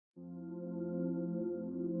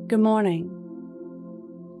Good morning.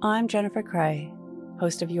 I'm Jennifer Cray,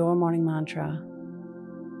 host of Your Morning Mantra.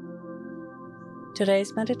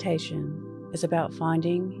 Today's meditation is about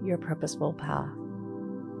finding your purposeful path.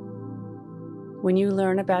 When you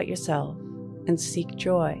learn about yourself and seek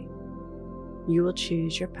joy, you will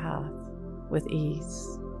choose your path with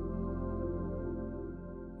ease.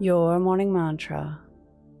 Your morning mantra,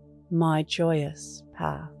 my joyous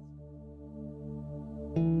path.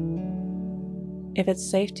 If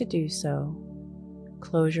it's safe to do so,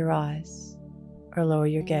 close your eyes or lower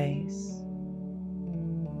your gaze.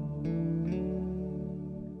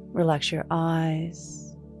 Relax your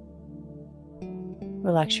eyes,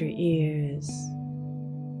 relax your ears,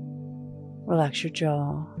 relax your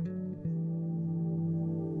jaw.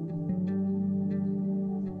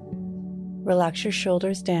 Relax your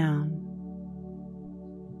shoulders down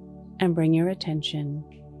and bring your attention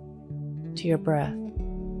to your breath.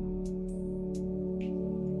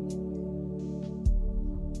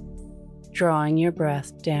 Drawing your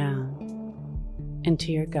breath down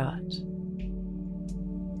into your gut.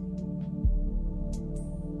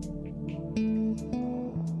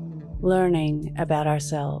 Learning about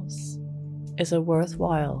ourselves is a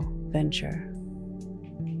worthwhile venture.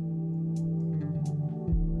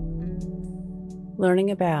 Learning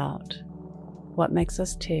about what makes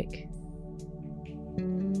us tick,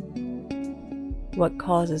 what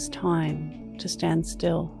causes time to stand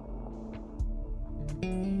still,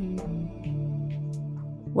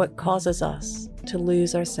 what causes us to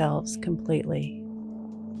lose ourselves completely,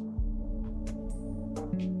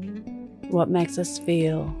 what makes us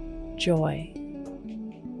feel joy,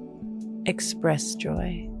 express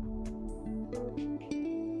joy,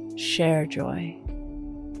 share joy.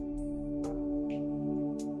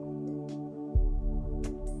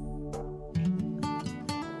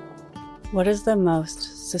 What is the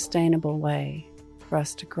most sustainable way for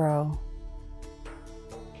us to grow?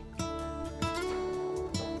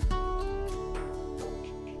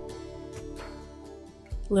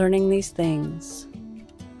 Learning these things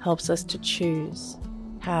helps us to choose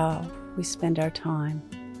how we spend our time,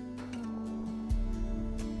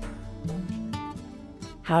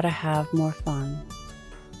 how to have more fun,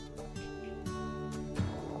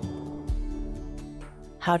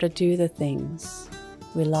 how to do the things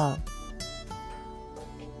we love.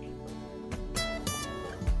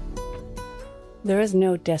 There is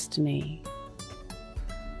no destiny,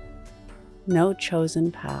 no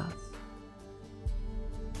chosen path,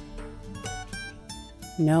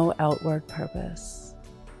 no outward purpose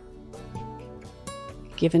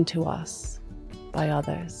given to us by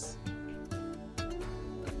others.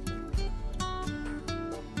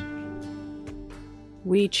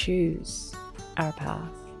 We choose our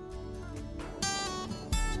path.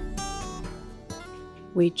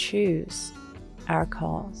 We choose our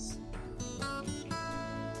cause.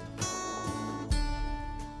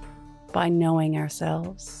 By knowing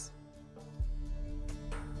ourselves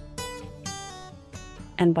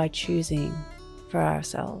and by choosing for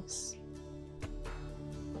ourselves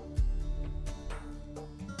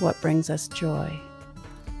what brings us joy.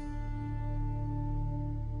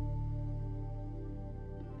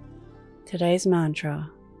 Today's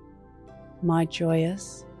mantra, my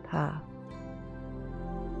joyous path.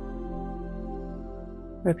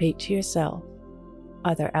 Repeat to yourself,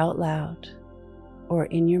 either out loud or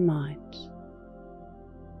in your mind,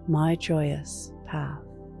 my joyous path.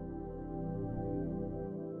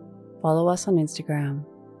 Follow us on Instagram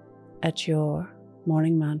at Your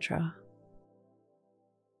Morning Mantra.